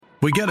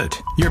We get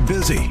it. You're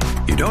busy.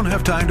 You don't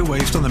have time to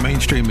waste on the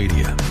mainstream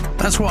media.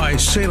 That's why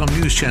Salem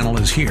News Channel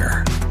is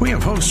here. We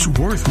have hosts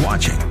worth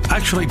watching,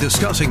 actually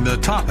discussing the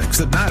topics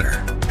that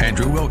matter.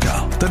 Andrew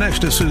Wilkow,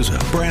 Dinesh D'Souza,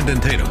 Brandon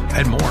Tatum,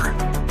 and more.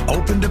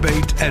 Open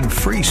debate and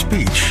free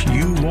speech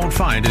you won't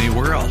find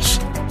anywhere else.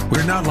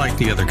 We're not like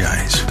the other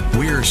guys.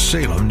 We're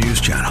Salem News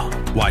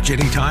Channel. Watch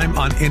anytime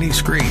on any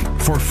screen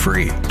for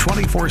free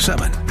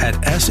 24/7 at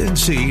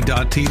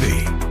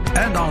snc.tv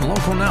and on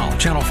Local Now,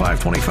 Channel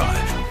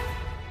 525.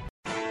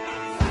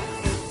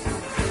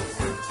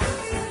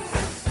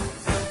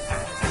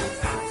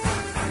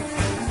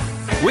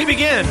 We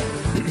begin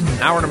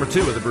hour number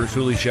 2 of the Bruce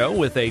Hooley Show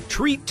with a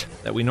treat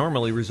that we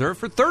normally reserve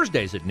for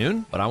Thursdays at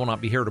noon, but I will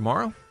not be here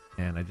tomorrow,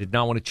 and I did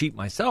not want to cheat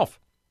myself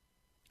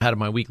out of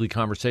my weekly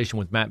conversation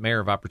with Matt Mayer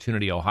of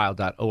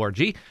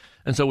OpportunityOhio.org,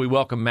 and so we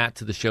welcome Matt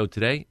to the show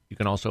today. You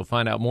can also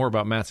find out more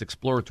about Matt's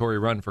exploratory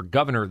run for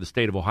governor of the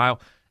state of Ohio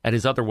at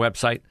his other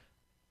website,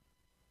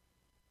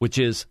 which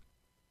is,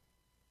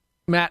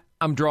 Matt,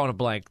 I'm drawing a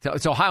blank.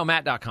 It's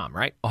ohiomatt.com,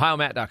 right?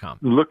 ohiomatt.com.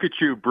 Look at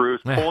you,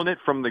 Bruce, pulling it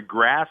from the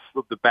grass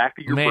of the back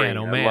of your brain.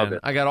 Oh, I man. love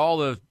it. I got all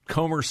the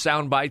Comer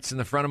sound bites in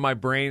the front of my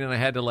brain, and I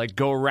had to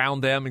go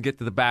around them and get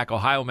to the back.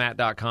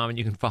 ohiomatt.com, and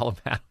you can follow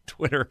Matt on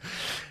Twitter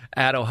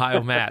at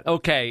ohiomatt.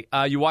 Okay,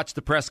 you watched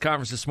the press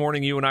conference this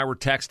morning. You and I were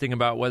texting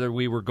about whether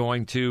we were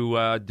going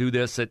to do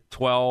this at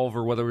 12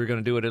 or whether we were going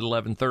to do it at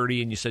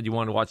 11:30, and you said you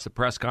wanted to watch the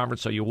press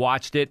conference, so you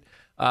watched it.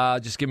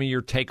 Just give me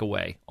your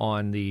takeaway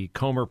on the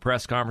Comer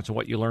press conference and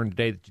what you learned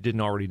today that you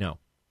didn't already know.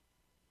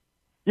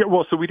 Yeah,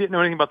 well, so we didn't know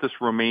anything about this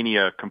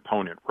Romania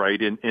component,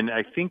 right? And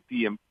I think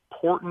the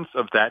importance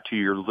of that to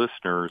your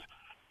listeners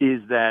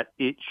is that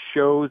it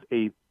shows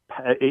a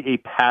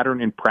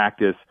pattern in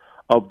practice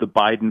of the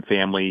Biden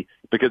family,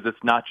 because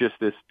it's not just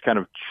this kind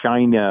of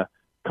China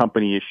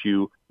company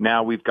issue.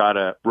 Now we've got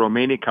a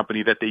Romania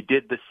company that they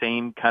did the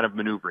same kind of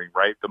maneuvering,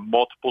 right? The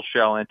multiple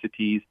shell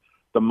entities,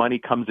 the money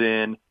comes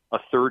in, a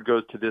third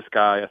goes to this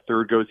guy, a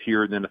third goes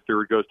here, and then a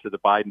third goes to the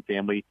Biden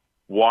family,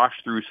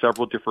 washed through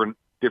several different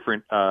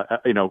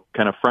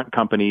kind of front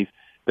companies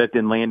that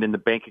then land in the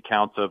bank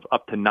accounts of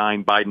up to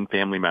 9 Biden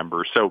family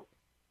members. So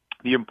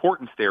the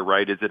importance there,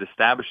 right, is it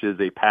establishes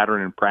a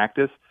pattern in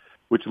practice,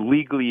 which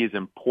legally is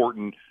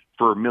important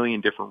for a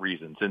million different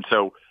reasons. And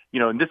so,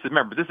 and this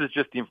is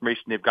just the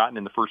information they've gotten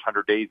in the first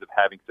 100 days of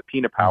having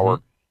subpoena power.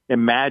 Mm-hmm.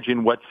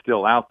 Imagine what's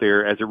still out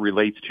there as it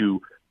relates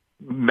to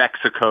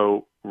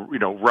Mexico,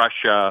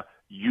 Russia,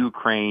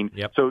 Ukraine.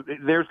 Yep. So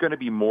there's going to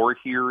be more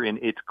here, and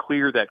it's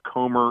clear that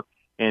Comer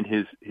and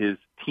his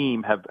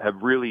team have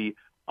really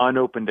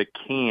unopened a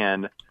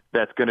can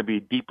that's going to be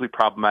deeply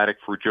problematic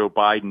for Joe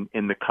Biden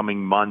in the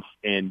coming months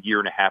and year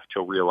and a half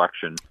till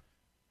re-election.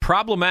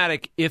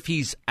 Problematic if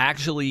he's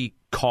actually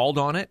called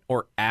on it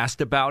or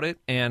asked about it.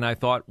 And I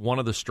thought one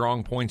of the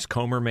strong points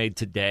Comer made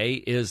today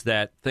is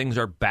that things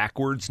are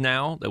backwards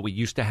now, that we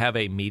used to have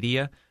a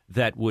media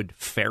that would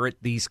ferret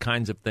these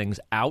kinds of things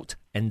out,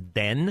 and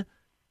then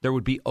there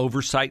would be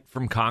oversight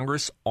from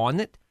Congress on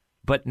it.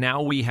 But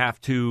now we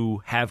have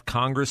to have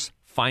Congress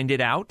find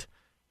it out.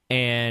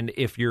 And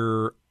if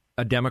you're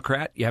a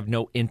Democrat, you have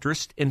no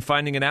interest in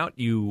finding it out.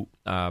 You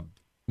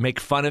make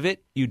fun of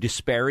it. You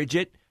disparage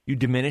it. You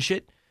diminish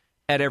it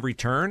at every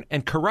turn.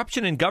 And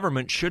corruption in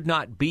government should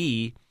not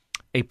be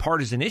a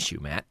partisan issue,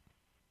 Matt.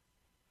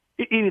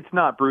 It's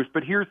not, Bruce,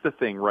 but here's the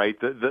thing, right?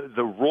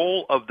 The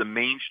role of the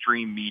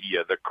mainstream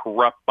media, the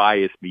corrupt,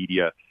 biased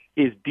media,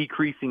 is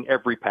decreasing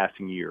every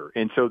passing year.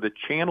 And so the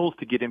channels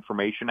to get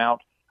information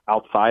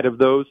outside of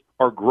those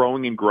are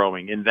growing and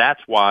growing. And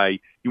that's why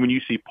when you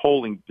see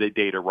polling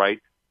data, right,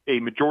 a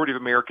majority of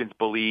Americans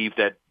believe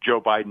that Joe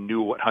Biden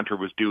knew what Hunter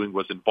was doing,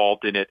 was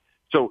involved in it.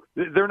 So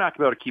they're not going to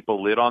be able to keep a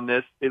lid on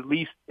this, at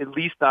least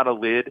not a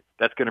lid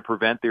that's going to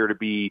prevent there to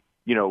be,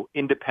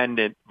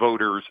 independent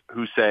voters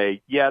who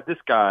say, yeah, this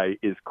guy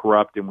is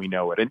corrupt and we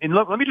know it. And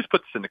let me just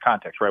put this into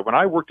context, right? When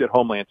I worked at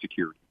Homeland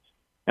Security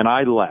and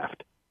I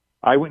left,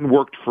 I went and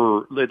worked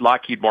for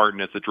Lockheed Martin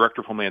as the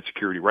director of Homeland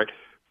Security, right?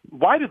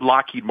 Why did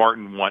Lockheed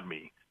Martin want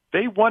me?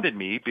 They wanted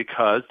me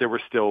because there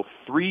were still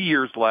 3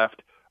 years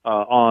left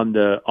on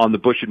the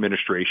Bush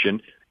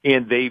administration,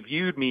 and they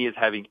viewed me as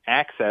having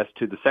access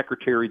to the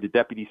secretary, the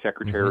deputy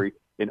secretary,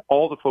 and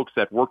all the folks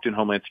that worked in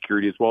Homeland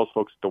Security, as well as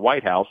folks at the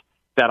White House,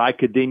 that I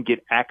could then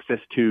get access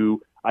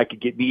to, I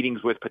could get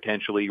meetings with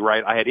potentially,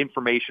 right? I had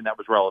information that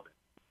was relevant.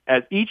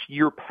 As each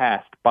year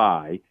passed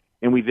by,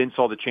 and we then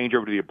saw the change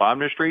over to the Obama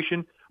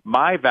administration,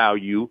 my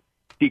value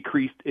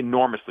decreased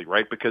enormously,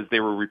 right? Because they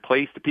were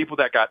replaced. The people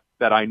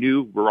that I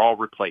knew were all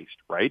replaced,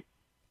 right?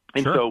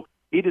 And so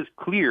it is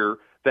clear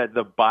that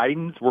the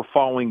Bidens were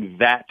following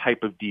that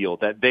type of deal,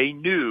 that they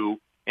knew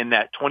in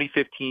that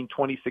 2015,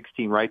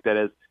 2016, right,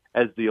 that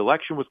as the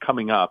election was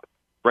coming up,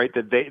 right,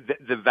 that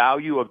the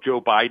value of Joe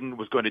Biden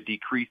was going to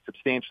decrease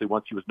substantially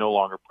once he was no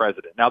longer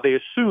president. Now, they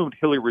assumed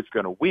Hillary was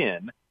going to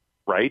win,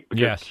 right?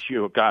 Because,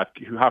 God,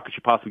 how could she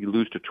possibly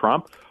lose to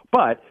Trump?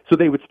 But so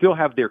they would still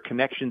have their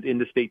connections in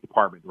the State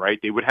Department, right?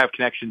 They would have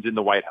connections in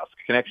the White House,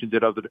 connections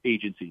at other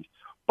agencies.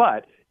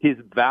 But his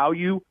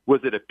value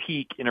was at a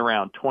peak in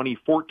around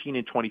 2014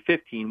 and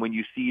 2015 when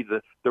you see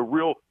the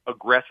real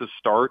aggressive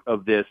start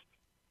of this,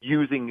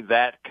 using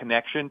that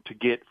connection to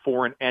get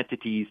foreign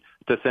entities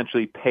to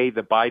essentially pay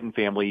the Biden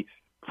family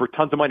for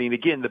tons of money. And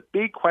again, the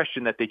big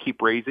question that they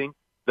keep raising,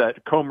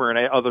 that Comer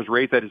and others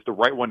raise, that is the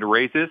right one to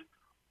raise, is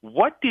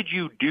what did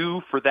you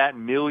do for that $1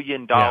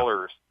 million?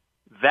 Yeah.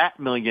 That $1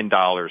 million,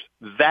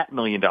 that $1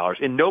 million.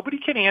 And nobody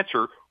can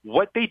answer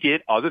what they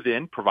did other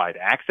than provide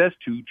access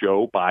to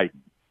Joe Biden.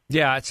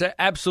 Yeah, it's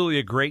absolutely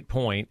a great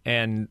point.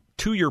 And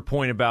to your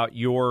point about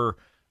your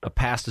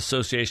past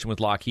association with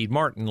Lockheed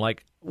Martin,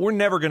 like, we're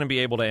never going to be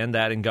able to end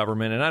that in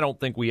government, and I don't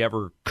think we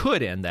ever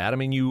could end that. I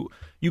mean, you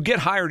get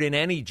hired in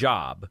any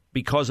job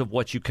because of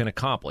what you can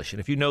accomplish. And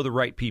if you know the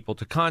right people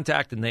to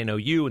contact and they know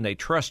you and they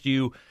trust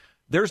you,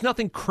 there's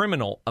nothing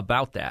criminal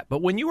about that.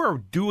 But when you are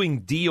doing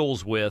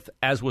deals with,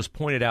 as was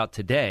pointed out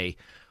today,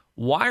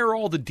 why are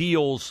all the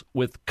deals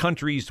with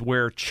countries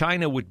where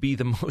China would be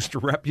the most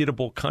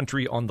reputable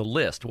country on the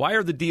list? Why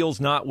are the deals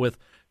not with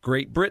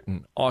Great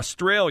Britain,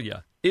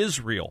 Australia,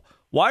 Israel?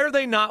 Why are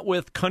they not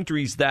with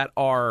countries that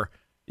are,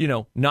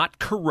 not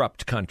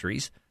corrupt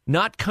countries,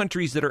 not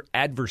countries that are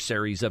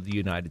adversaries of the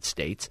United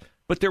States,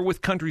 but they're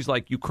with countries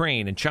like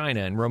Ukraine and China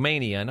and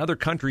Romania and other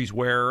countries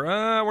where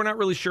we're not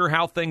really sure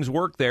how things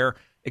work there,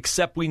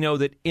 except we know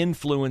that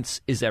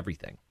influence is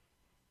everything?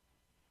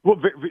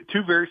 Well,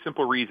 two very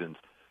simple reasons.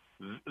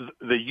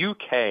 The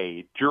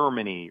UK,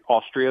 Germany,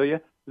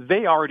 Australia,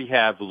 they already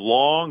have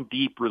long,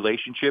 deep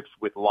relationships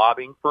with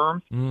lobbying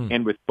firms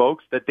and with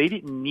folks that they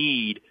didn't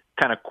need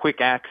kind of quick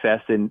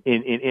access in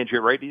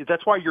right?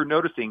 That's why you're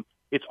noticing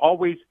it's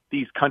always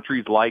these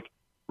countries like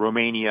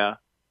Romania,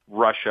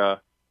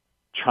 Russia,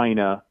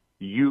 China,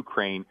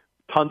 Ukraine,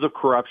 tons of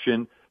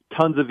corruption,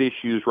 tons of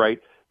issues, right,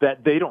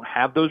 that they don't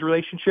have those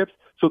relationships.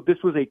 So this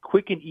was a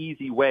quick and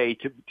easy way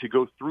to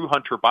go through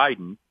Hunter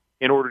Biden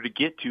in order to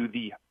get to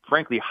the,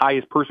 frankly,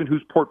 highest person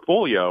whose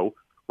portfolio,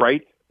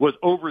 right, was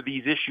over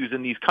these issues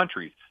in these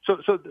countries.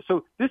 So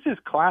this is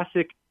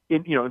classic,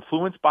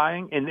 influence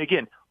buying. And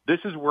again, this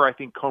is where I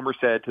think Comer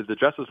said to the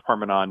Justice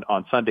Department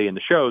on Sunday in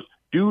the shows,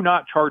 do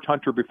not charge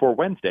Hunter before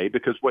Wednesday,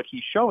 because what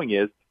he's showing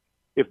is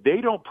if they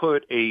don't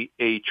put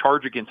a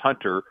charge against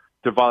Hunter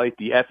to violate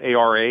the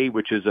FARA,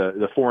 which is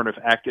the Foreign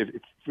Active,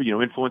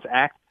 Influence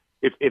Act,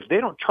 if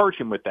they don't charge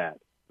him with that,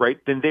 right,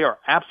 then they are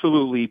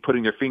absolutely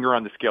putting their finger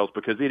on the scales,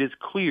 because it is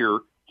clear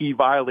he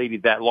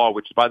violated that law,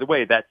 which, by the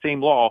way, that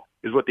same law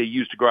is what they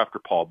used to go after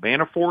Paul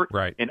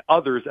Manafort and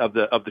others of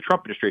the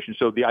Trump administration.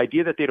 So the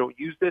idea that they don't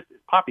use this is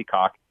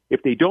poppycock.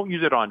 If they don't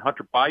use it on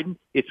Hunter Biden,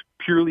 it's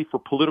purely for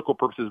political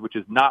purposes, which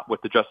is not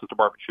what the Justice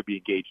Department should be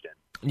engaged in.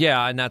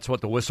 Yeah, and that's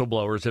what the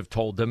whistleblowers have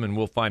told them, and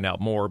we'll find out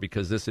more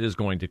because this is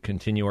going to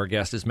continue. Our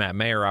guest is Matt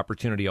Mayer,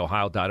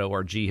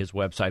 OpportunityOhio.org. His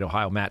website,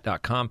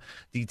 ohiomatt.com,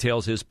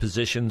 details his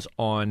positions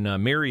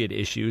on myriad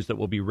issues that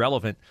will be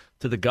relevant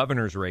to the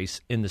governor's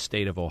race in the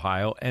state of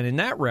Ohio. And in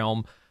that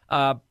realm,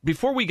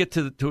 before we get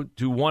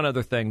to one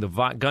other thing,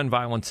 the gun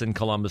violence in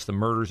Columbus, the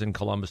murders in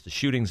Columbus, the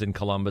shootings in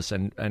Columbus,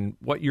 and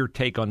what your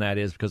take on that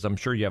is, because I'm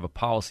sure you have a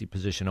policy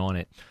position on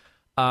it.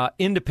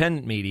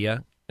 Independent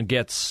media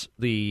gets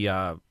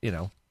the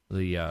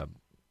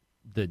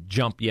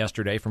jump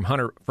yesterday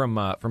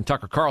from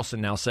Tucker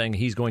Carlson now saying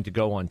he's going to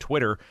go on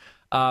Twitter.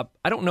 I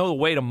don't know the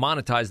way to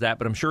monetize that,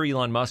 but I'm sure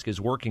Elon Musk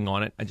is working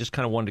on it. I just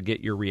kind of wanted to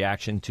get your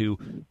reaction to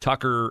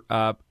Tucker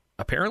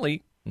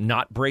apparently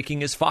not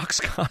breaking his Fox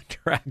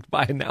contract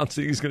by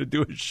announcing he's going to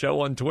do a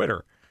show on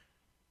Twitter.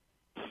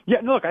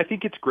 Yeah, no, look, I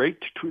think it's great.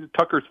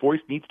 Tucker's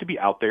voice needs to be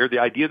out there. The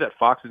idea that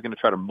Fox is going to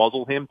try to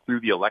muzzle him through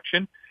the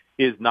election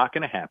is not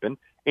going to happen.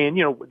 And,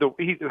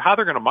 how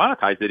they're going to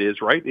monetize it is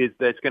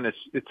that it's going to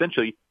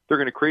essentially, they're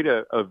going to create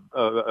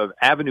a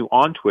avenue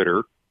on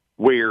Twitter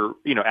where,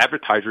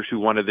 advertisers who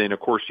want to then,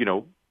 of course,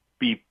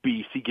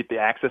 get the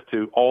access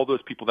to all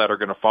those people that are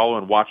going to follow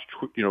and watch,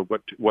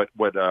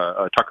 what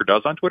Tucker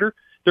does on Twitter.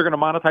 They're going to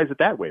monetize it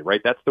that way, right?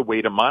 That's the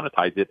way to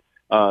monetize it.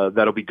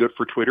 That'll be good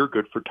for Twitter,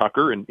 good for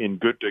Tucker, and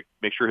good to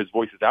make sure his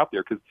voice is out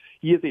there, because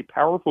he is a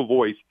powerful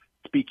voice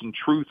speaking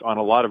truth on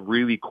a lot of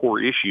really core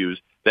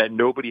issues that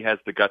nobody has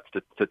the guts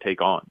to take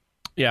on.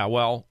 Yeah,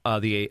 well,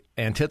 the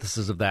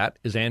antithesis of that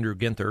is Andrew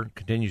Ginther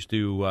continues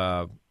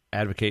to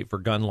advocate for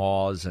gun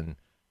laws and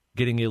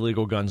getting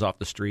illegal guns off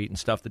the street and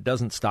stuff that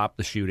doesn't stop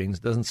the shootings,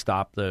 doesn't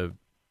stop the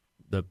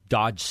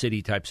Dodge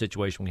City type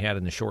situation we had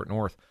in the Short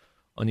North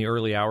on the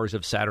early hours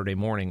of Saturday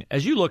morning.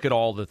 As you look at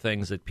all the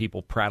things that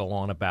people prattle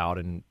on about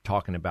and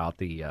talking about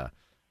the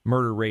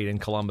murder rate in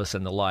Columbus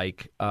and the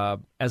like,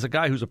 as a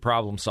guy who's a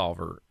problem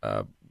solver,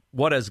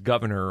 what as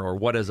governor or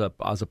what as a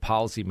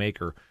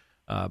policymaker,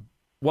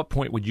 what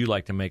point would you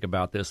like to make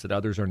about this that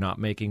others are not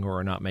making or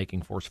are not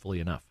making forcefully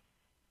enough?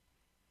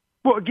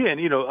 Well, again,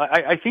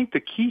 I think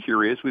the key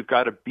here is we've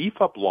got to beef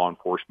up law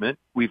enforcement.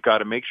 We've got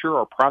to make sure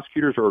our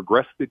prosecutors are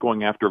aggressively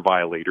going after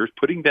violators,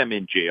 putting them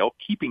in jail,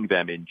 keeping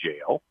them in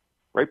jail,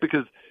 right?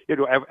 Because,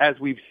 as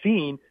we've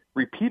seen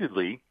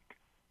repeatedly,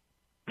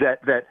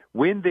 that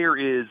when there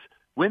is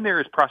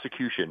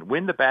prosecution,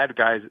 when the bad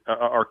guys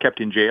are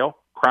kept in jail,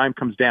 crime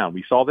comes down.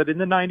 We saw that in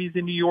the 90s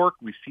in New York.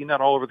 We've seen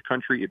that all over the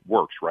country. It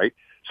works, right?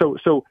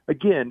 So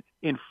again,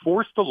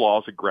 enforce the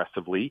laws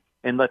aggressively,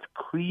 and let's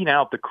clean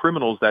out the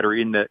criminals that are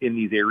in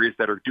these areas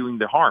that are doing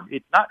the harm.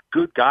 It's not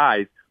good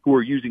guys who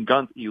are using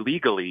guns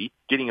illegally,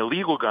 getting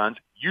illegal guns,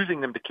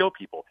 using them to kill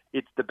people.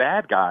 It's the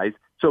bad guys.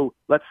 So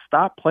let's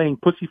stop playing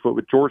pussyfoot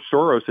with George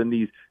Soros and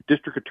these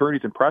district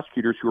attorneys and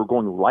prosecutors who are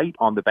going light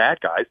on the bad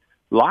guys.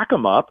 Lock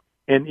them up,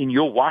 and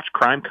you'll watch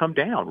crime come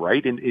down,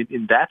 right? And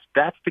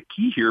that's the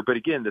key here. But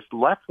again, this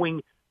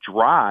left-wing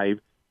drive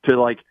to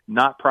like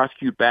not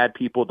prosecute bad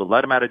people, to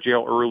let them out of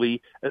jail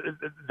early,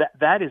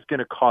 that is going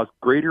to cause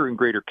greater and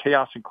greater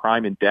chaos and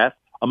crime and death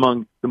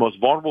among the most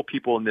vulnerable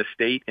people in this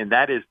state, and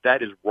that is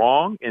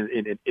wrong. And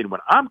when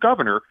I'm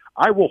governor,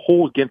 I will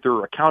hold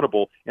Ginther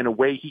accountable in a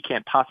way he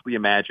can't possibly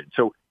imagine.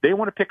 So they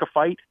want to pick a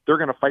fight, they're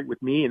going to fight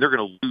with me, and they're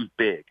going to lose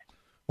big.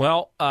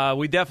 Well,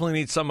 we definitely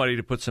need somebody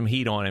to put some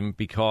heat on him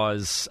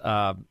because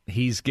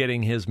he's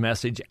getting his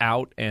message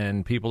out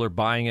and people are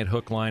buying it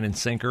hook, line, and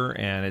sinker.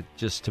 And it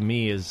just, to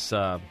me, is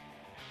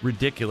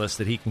ridiculous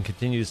that he can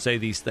continue to say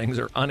these things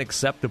are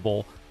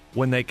unacceptable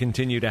when they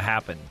continue to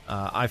happen.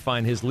 I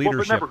find his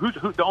leadership... Well,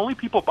 remember, the only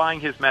people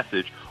buying his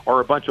message are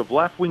a bunch of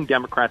left-wing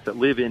Democrats that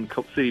live in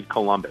the city of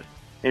Columbus.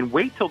 And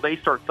wait till they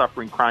start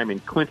suffering crime in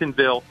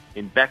Clintonville,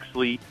 in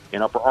Bexley,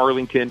 in Upper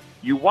Arlington.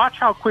 You watch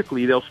how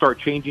quickly they'll start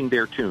changing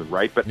their tune,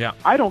 right? But yeah.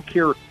 I don't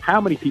care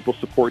how many people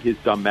support his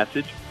dumb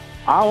message.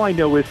 All I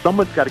know is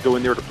someone's got to go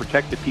in there to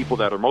protect the people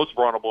that are most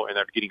vulnerable and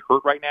that are getting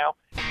hurt right now.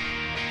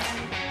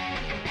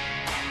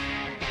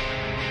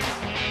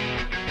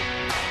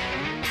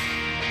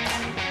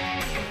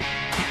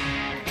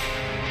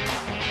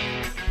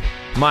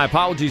 My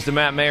apologies to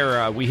Matt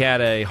Mayer. We had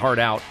a hard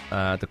out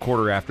at the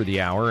quarter after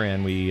the hour,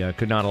 and we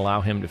could not allow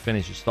him to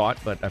finish his thought.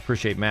 But I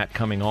appreciate Matt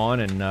coming on.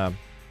 And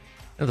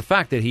the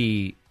fact that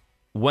he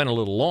went a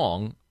little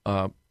long,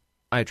 I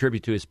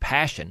attribute to his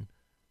passion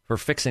for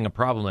fixing a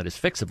problem that is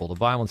fixable. The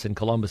violence in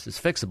Columbus is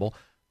fixable.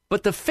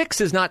 But the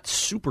fix is not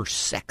super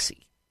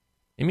sexy.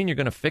 You mean you're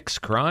going to fix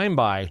crime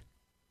by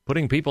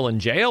putting people in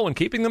jail and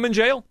keeping them in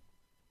jail?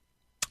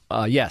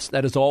 Yes,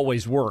 that has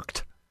always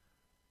worked.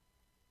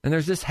 And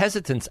there's this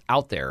hesitance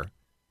out there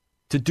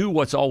to do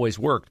what's always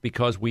worked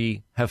because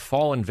we have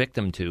fallen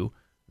victim to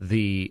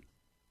the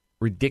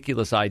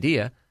ridiculous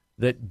idea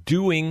that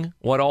doing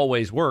what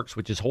always works,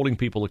 which is holding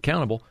people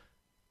accountable,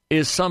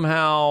 is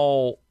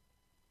somehow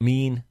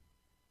mean,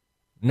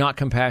 not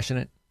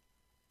compassionate,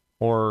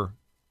 or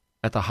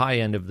at the high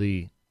end of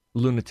the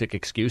lunatic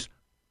excuse,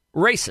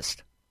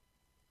 racist.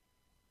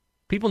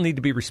 People need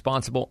to be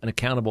responsible and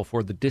accountable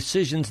for the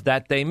decisions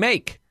that they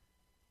make.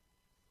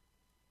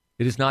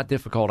 It is not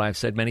difficult, I've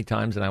said many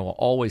times, and I will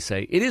always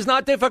say, it is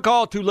not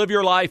difficult to live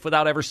your life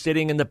without ever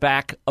sitting in the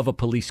back of a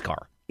police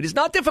car. It is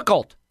not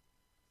difficult.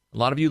 A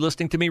lot of you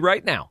listening to me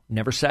right now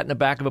never sat in the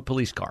back of a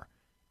police car.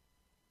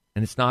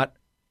 And it's not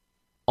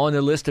on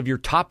the list of your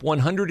top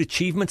 100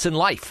 achievements in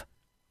life.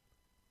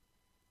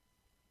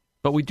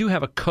 But we do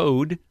have a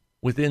code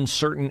within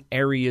certain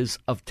areas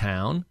of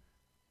town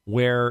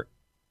where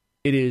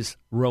it is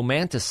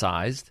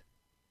romanticized,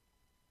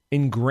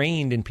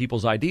 ingrained in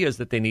people's ideas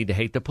that they need to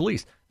hate the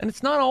police. And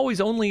it's not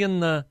always only in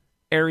the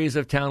areas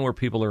of town where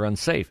people are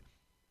unsafe.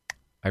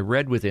 I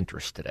read with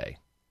interest today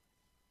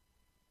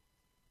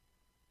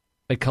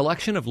a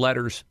collection of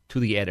letters to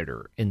the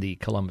editor in the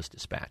Columbus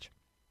Dispatch.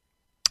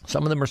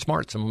 Some of them are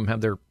smart. Some of them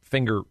have their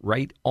finger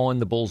right on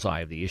the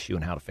bullseye of the issue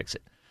and how to fix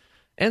it.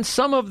 And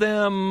some of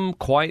them,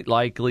 quite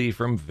likely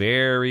from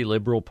very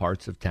liberal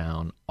parts of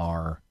town,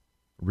 are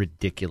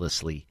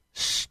ridiculously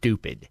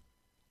stupid.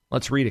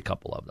 Let's read a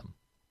couple of them.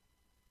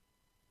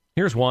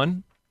 Here's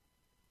one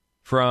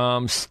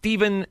from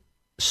Stephen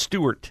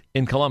Stewart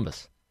in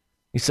Columbus.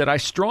 He said, I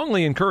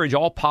strongly encourage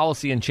all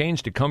policy and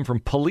change to come from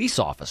police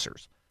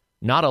officers,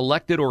 not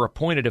elected or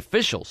appointed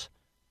officials.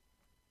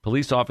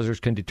 Police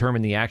officers can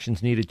determine the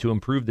actions needed to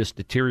improve this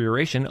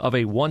deterioration of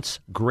a once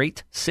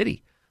great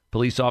city.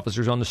 Police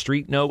officers on the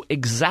street know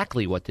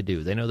exactly what to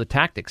do. They know the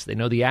tactics. They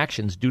know the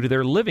actions due to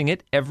their living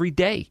it every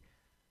day.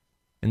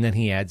 And then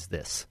he adds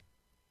this.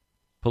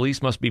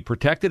 Police must be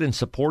protected and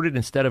supported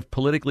instead of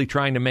politically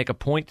trying to make a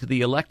point to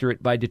the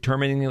electorate by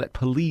determining that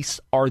police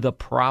are the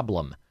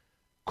problem.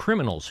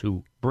 Criminals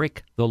who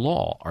break the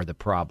law are the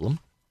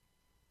problem.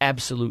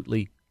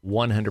 Absolutely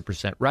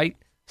 100% right.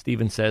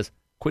 Stephen says,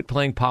 quit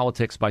playing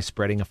politics by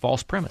spreading a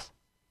false premise.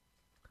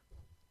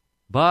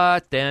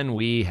 But then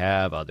we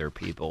have other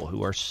people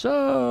who are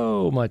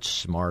so much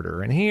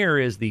smarter. And here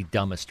is the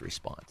dumbest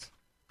response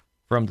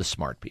from the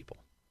smart people.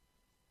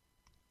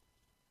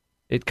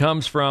 It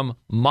comes from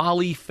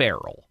Molly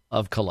Farrell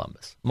of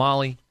Columbus.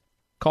 Molly,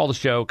 call the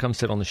show. Come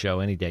sit on the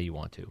show any day you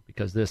want to,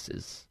 because this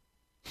is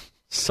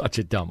such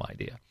a dumb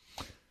idea.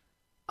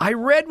 I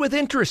read with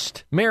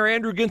interest Mayor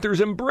Andrew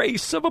Ginther's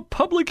embrace of a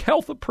public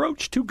health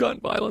approach to gun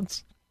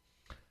violence.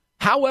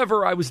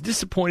 However, I was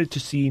disappointed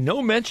to see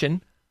no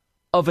mention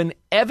of an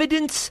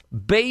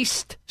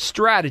evidence-based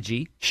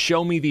strategy.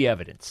 Show me the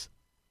evidence.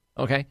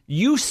 Okay?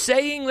 You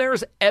saying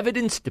there's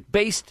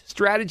evidence-based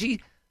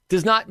strategy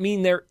does not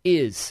mean there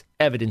is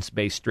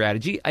evidence-based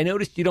strategy. I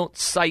noticed you don't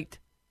cite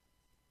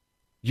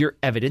your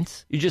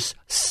evidence. You just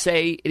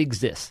say it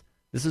exists.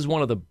 This is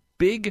one of the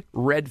big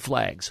red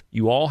flags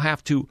you all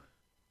have to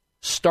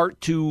start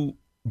to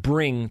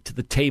bring to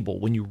the table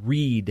when you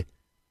read,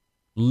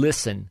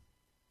 listen,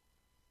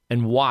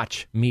 and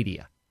watch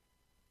media,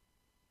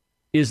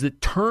 is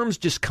that terms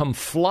just come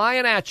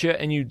flying at you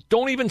and you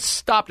don't even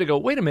stop to go,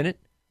 wait a minute,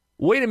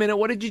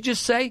 what did you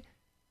just say?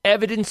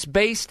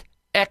 Evidence-based,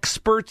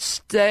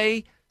 experts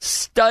say,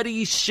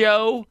 studies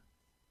show.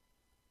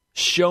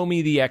 Show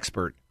me the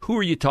expert. Who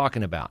are you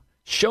talking about?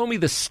 Show me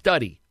the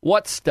study.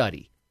 What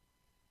study?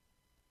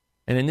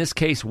 And in this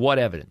case, what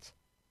evidence?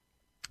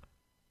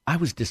 I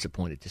was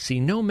disappointed to see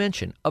no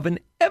mention of an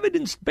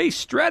evidence-based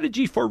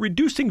strategy for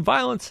reducing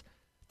violence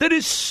that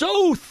is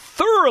so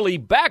thoroughly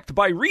backed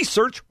by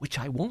research, which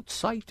I won't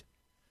cite,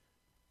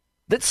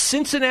 that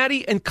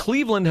Cincinnati and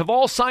Cleveland have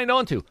all signed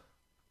on to.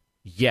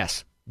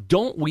 Yes,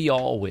 don't we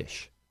all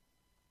wish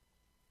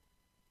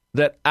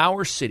that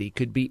our city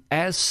could be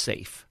as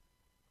safe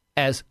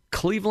as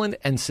Cleveland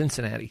and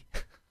Cincinnati,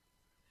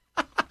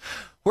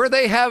 where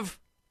they have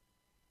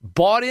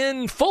bought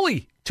in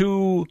fully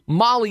to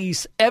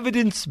Molly's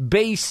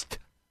evidence-based,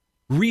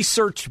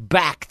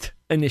 research-backed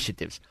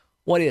initiatives.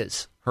 What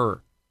is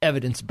her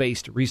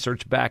evidence-based,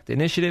 research-backed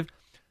initiative?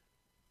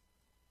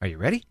 Are you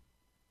ready?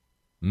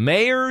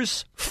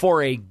 Mayors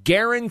for a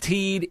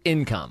Guaranteed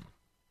Income.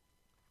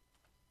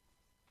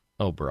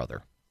 Oh,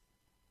 brother.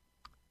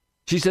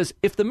 She says,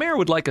 if the mayor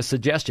would like a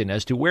suggestion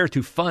as to where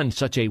to fund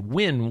such a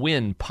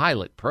win-win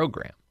pilot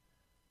program.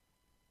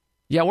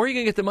 Yeah, where are you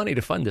going to get the money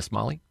to fund this,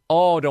 Molly?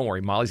 Oh, don't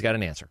worry. Molly's got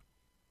an answer.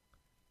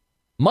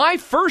 My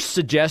first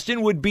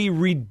suggestion would be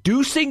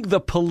reducing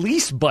the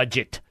police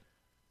budget,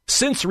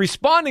 since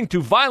responding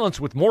to violence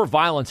with more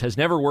violence has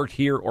never worked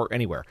here or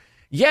anywhere.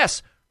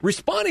 Yes,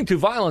 responding to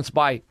violence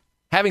by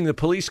having the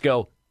police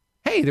go,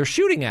 hey, they're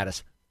shooting at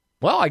us.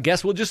 Well, I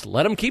guess we'll just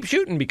let them keep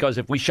shooting, because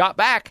if we shot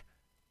back,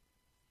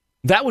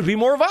 that would be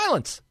more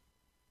violence.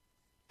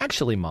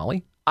 Actually,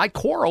 Molly, I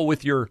quarrel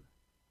with your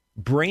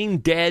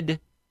brain-dead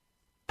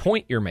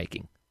point you're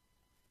making.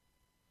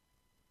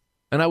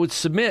 And I would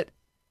submit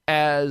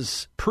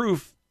as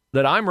proof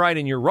that I'm right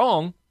and you're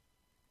wrong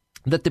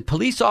that the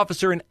police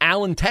officer in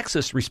Allen,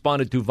 Texas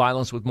responded to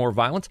violence with more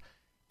violence.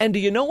 And do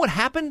you know what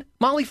happened,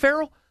 Molly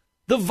Farrell?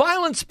 The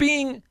violence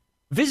being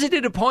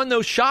visited upon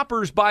those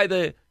shoppers by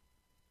the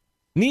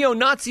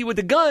neo-Nazi with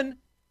the gun,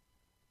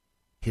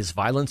 his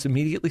violence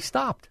immediately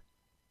stopped.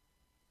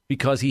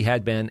 Because he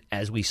had been,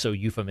 as we so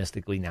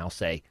euphemistically now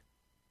say,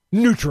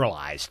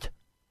 neutralized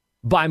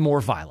by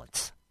more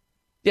violence.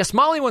 Yes,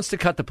 Molly wants to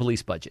cut the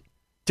police budget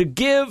to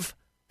give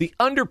the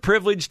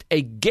underprivileged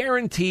a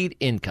guaranteed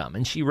income.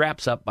 And she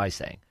wraps up by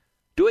saying,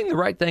 doing the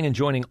right thing and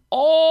joining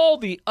all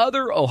the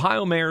other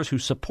Ohio mayors who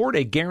support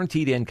a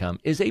guaranteed income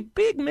is a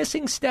big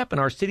missing step in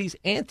our city's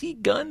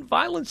anti-gun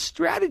violence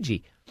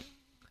strategy.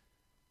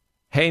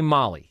 Hey,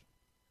 Molly.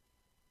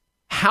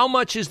 How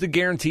much is the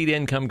guaranteed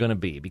income going to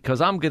be?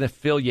 Because I'm going to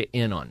fill you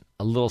in on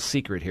a little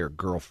secret here,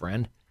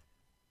 girlfriend.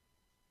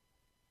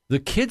 The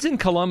kids in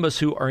Columbus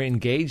who are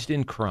engaged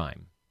in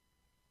crime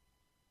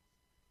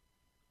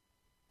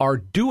are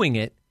doing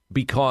it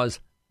because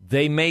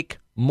they make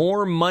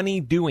more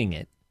money doing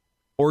it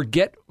or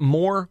get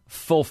more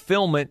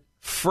fulfillment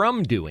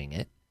from doing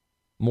it,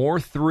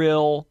 more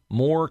thrill,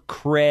 more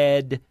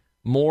cred,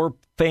 more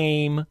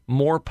fame,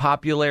 more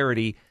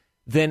popularity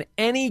than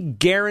any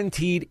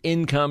guaranteed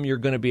income you're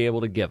going to be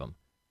able to give them.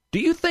 Do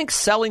you think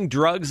selling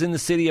drugs in the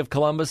city of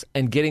Columbus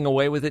and getting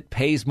away with it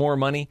pays more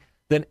money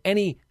than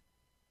any,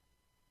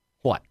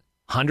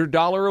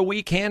 $100 a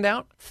week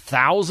handout?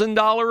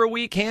 $1,000 a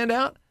week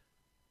handout?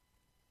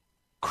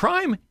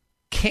 Crime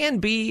can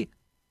be,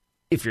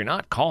 if you're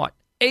not caught,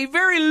 a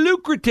very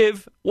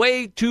lucrative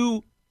way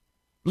to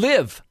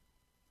live.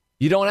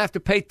 You don't have to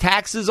pay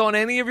taxes on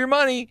any of your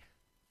money.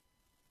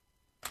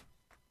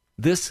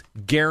 This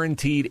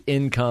guaranteed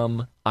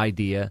income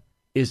idea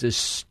is as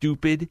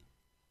stupid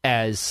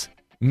as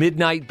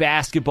midnight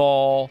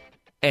basketball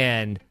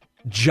and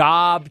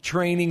job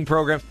training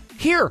programs.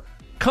 Here,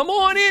 come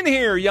on in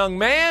here, young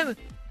man.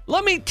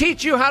 Let me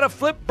teach you how to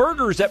flip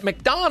burgers at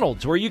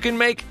McDonald's where you can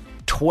make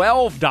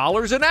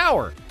 $12 an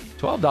hour.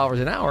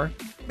 $12 an hour?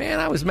 Man,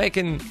 I was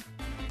making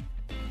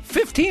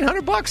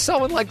 $1,500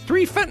 selling like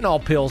 3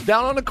 fentanyl pills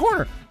down on the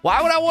corner.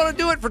 Why would I want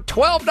to do it for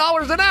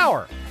 $12 an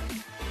hour?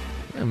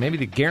 Maybe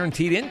the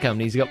guaranteed income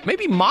needs to go.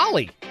 Maybe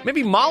Molly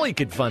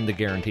could fund the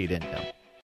guaranteed income.